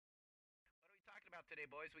out today,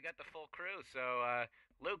 boys. We got the full crew. So,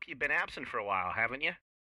 Luke, you've been absent for a while, haven't you?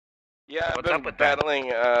 Yeah, What's up with that?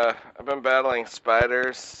 I've been battling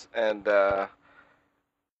spiders and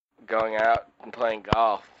going out and playing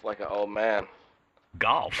golf like an old man and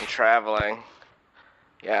Golf. traveling.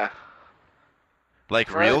 Yeah. Like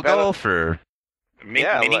I've really real battled. golf, or Mini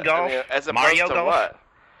golf? As opposed Mario to golf? what?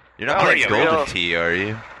 you're not No, playing like Golden real, Tee, are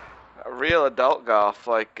you? real adult golf.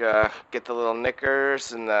 Like get the little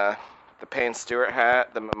knickers and the Payne Stewart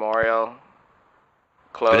hat, the memorial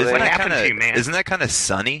But isn't clothing. What that happened kind to you, man? of isn't that kind of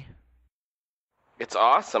sunny? It's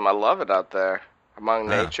awesome. I love it out there among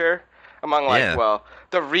Huh. nature. Among Yeah.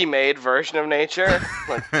 the remade version of nature.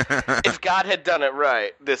 Like, if God had done it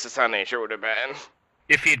right, this is how nature would have been.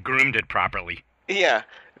 If he had groomed it properly. Yeah,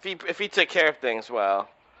 if he took care of things well.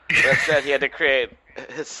 But instead, he had to create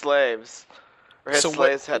his slaves, or his So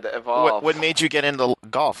slaves had to evolve. What made you get into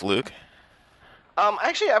golf, Luke?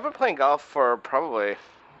 Actually, I've been playing golf for probably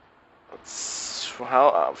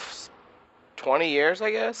how 20 years,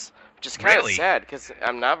 I guess. Which is kind of Really? sad because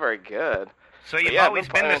I'm not very good. So you've yeah, I've always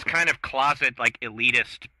been been this playing- kind of closet, like,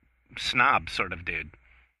 elitist snob sort of dude.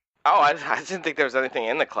 Oh, I didn't think there was anything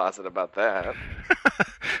in the closet about that.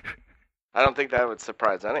 I don't think that would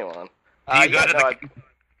surprise anyone. Do you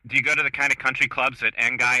go to the kind of country clubs that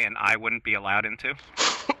N-Guy and I wouldn't be allowed into?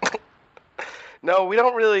 No, we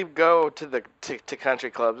don't really go to to country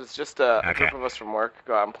clubs. It's just a Okay. group of us from work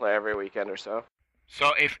go out and play every weekend or so.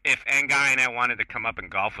 So if N-Guy and I wanted to come up and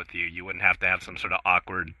golf with you, you wouldn't have to have some sort of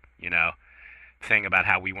awkward, thing about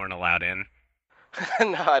how we weren't allowed in?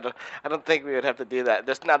 No, I don't think we would have to do that.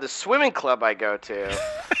 There's now the swimming club I go to.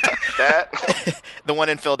 that The one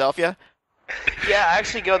in Philadelphia? Yeah, I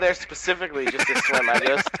actually go there specifically just to swim.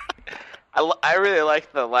 I really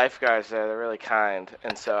like the lifeguards there. They're really kind,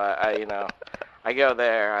 and so I go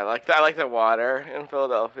there. I like the water in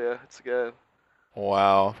Philadelphia. It's good.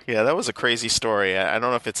 Wow. Yeah, that was a crazy story. I don't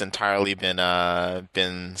know if it's entirely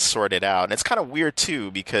been sorted out. And it's kind of weird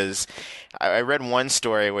too because I read one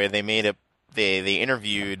story where they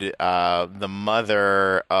interviewed the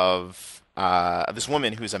mother of this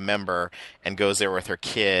woman who's a member and goes there with her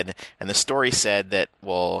kid, and the story said that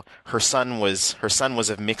her son was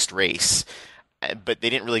of mixed race, but they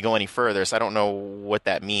didn't really go any further, so I don't know what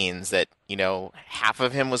that means. That half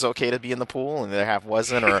of him was okay to be in the pool and the other half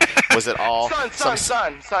wasn't, or was it all?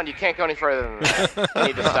 Son, you can't go any further than that. You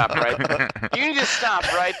need to stop right. You need to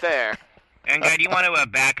stop right there. N-Guy, do you want to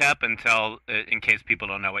back up and tell, in case people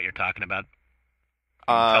don't know what you're talking about?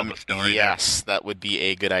 Tell the story Yes, that would be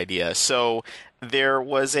a good idea. So there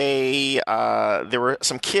was there were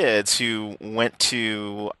some kids who went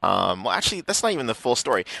to well, actually that's not even the full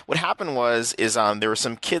story. What happened is there were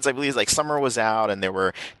some kids, I believe, like summer was out and they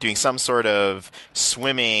were doing some sort of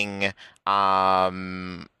swimming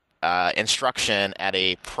instruction at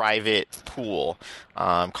a private pool.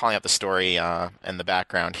 Calling out the story and the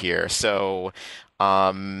background here. So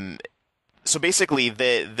basically,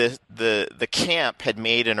 the camp had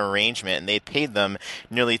made an arrangement, and they had paid them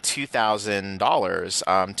nearly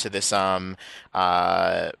 $2,000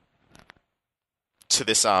 to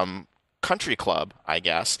this country club, I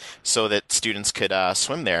guess, so that students could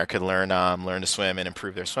swim there, could learn to swim and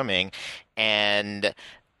improve their swimming. And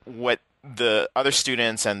what the other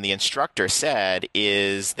students and the instructor said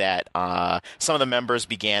is that some of the members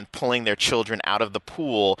began pulling their children out of the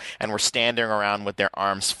pool and were standing around with their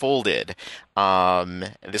arms folded.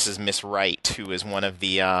 This is Miss Wright, who is one of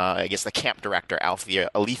the, I guess, the camp director,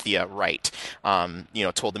 Alethea Wright,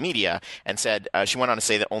 told the media and said, she went on to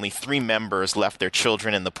say that only 3 members left their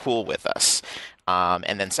children in the pool with us.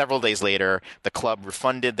 And then several days later, the club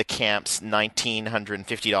refunded the camp's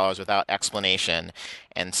 $1,950 without explanation.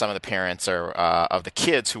 And some of the parents of the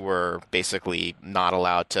kids who were basically not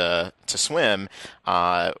allowed to swim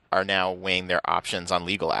are now weighing their options on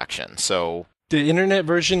legal action. So the internet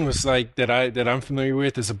version was like that I'm familiar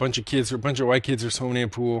with is a bunch of white kids were swimming in a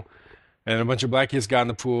pool, and a bunch of black kids got in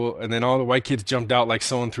the pool, and then all the white kids jumped out like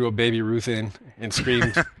someone threw a Baby Ruth in and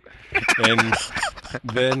screamed, and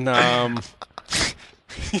then I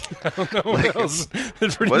don't know what else.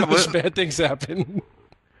 Pretty much bad things happen.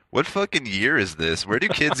 What fucking year is this? Where do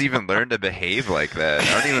kids even learn to behave like that?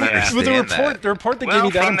 I don't even understand But the report that gave me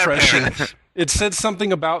that from their impression, parents. it said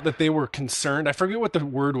something about that they were concerned. I forget what the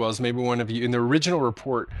word was. Maybe one of you in the original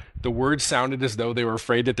report, the word sounded as though they were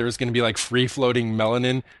afraid that there was going to be like free floating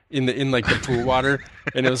melanin in like the pool water,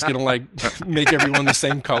 and it was going to like make everyone the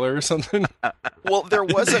same color or something. Well, there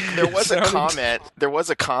was a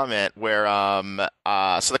comment where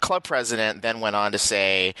so the club president then went on to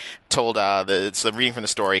say, reading from the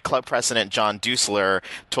story, club president John Dusler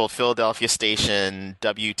told Philadelphia station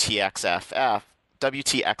WTXFF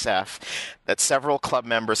WTXF, that several club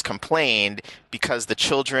members complained because the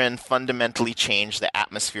children fundamentally changed the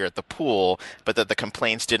atmosphere at the pool, but that the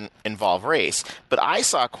complaints didn't involve race. But I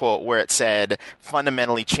saw a quote where it said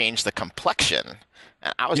fundamentally changed the complexion.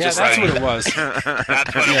 And I was Yeah, just that's like, what it was.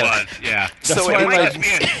 That's what it was. Yeah. That's So why, It might, like,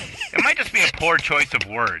 it might just be a poor choice of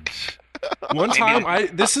words. one time,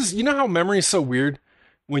 you know how memory is so weird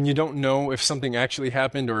when you don't know if something actually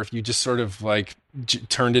happened or if you just sort of like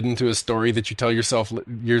turned it into a story that you tell yourself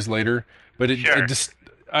years later. But Sure.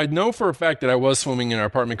 I know for a fact that I was swimming in our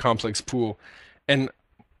apartment complex pool, and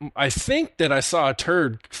I think that I saw a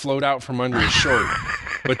turd float out from under his short.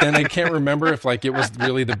 But then I can't remember if like it was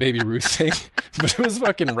really the Baby Ruth thing. But it was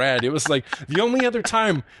fucking rad. It was like the only other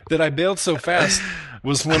time that I bailed so fast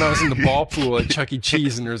was when I was in the ball pool at Chuck E.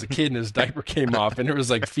 Cheese and there was a kid and his diaper came off and there was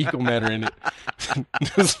like fecal matter in it.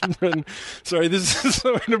 Sorry, this is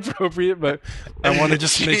so inappropriate, but I want to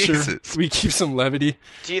just make sure Jesus. we keep some levity.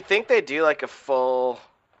 Do you think they do like a full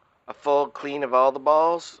clean of all the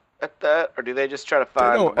balls at that, or do they just try to They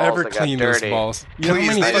find the don't balls ever that clean got those dirty? balls. You know how Please,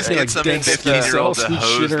 many they just fucking get like some dense 15-year-old cells to and hose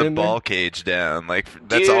shit are the in there? ball cage down. Like,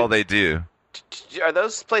 that's Dude. all they do. Are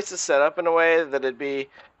those places set up in a way that it'd be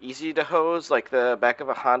easy to hose, like the back of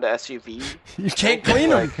a Honda SUV? You can't clean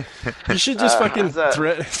them. You should just fucking how's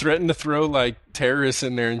that? threaten to throw like terrorists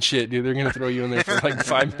in there and shit, dude. They're gonna throw you in there for like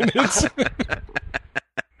 5 minutes.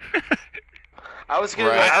 I was gonna,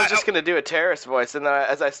 Right. I was just gonna do a terrorist voice, and then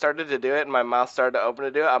as I started to do it, and my mouth started to open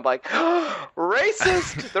to do it, I'm like,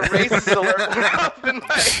 racist! The racist alert went off in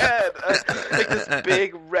my head, like this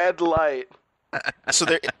big red light. so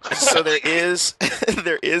there is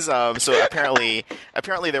so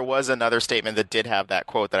apparently there was another statement that did have that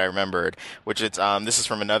quote that I remembered, which is this is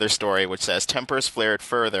from another story, which says tempers flared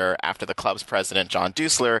further after the club's president John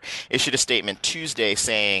Dusler issued a statement Tuesday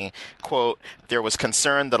saying, quote, there was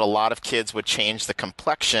concern that a lot of kids would change the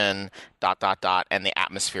complexion ... and the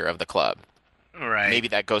atmosphere of the club. Right. Maybe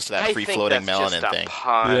that goes to that I free think floating that's melanin just a thing.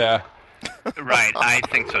 pun. Yeah, Right. I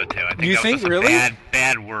think so too. I think You that was think just a really?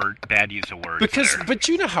 bad use of words. because there. but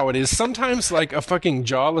you know how it is. Sometimes like a fucking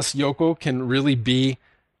jawless yokel can really be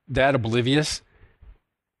that oblivious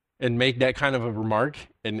and make that kind of a remark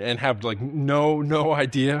and have like no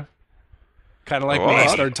idea. Kind of like when I Maybe.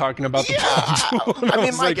 started talking about the I mean,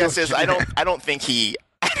 was my like, guess oh, is shit. I don't think he.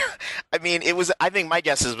 I mean, I think my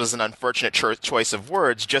guess is was an unfortunate choice of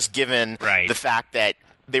words, just given Right. the fact that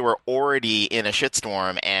they were already in a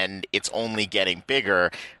shitstorm and it's only getting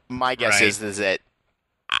bigger. My guess Right. is that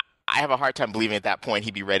I have a hard time believing at that point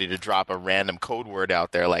he'd be ready to drop a random code word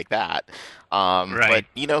out there like that. But Right.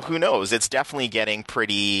 who knows? It's definitely getting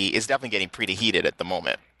pretty heated at the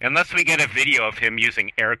moment. Unless we get a video of him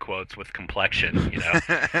using air quotes with complexion,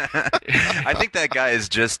 I think that guy is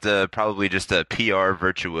just probably just a PR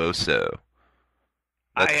virtuoso.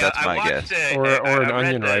 That's I my watched guess. Or I an read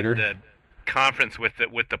onion writer. The conference with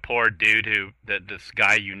the poor dude this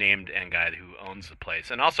guy you named and guy who owns the place,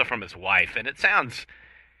 and also from his wife. And it sounds,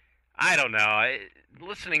 I don't know.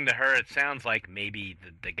 Listening to her, it sounds like maybe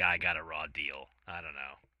the guy got a raw deal. I don't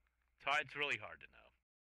know. It's really hard to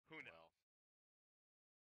know. Who knows?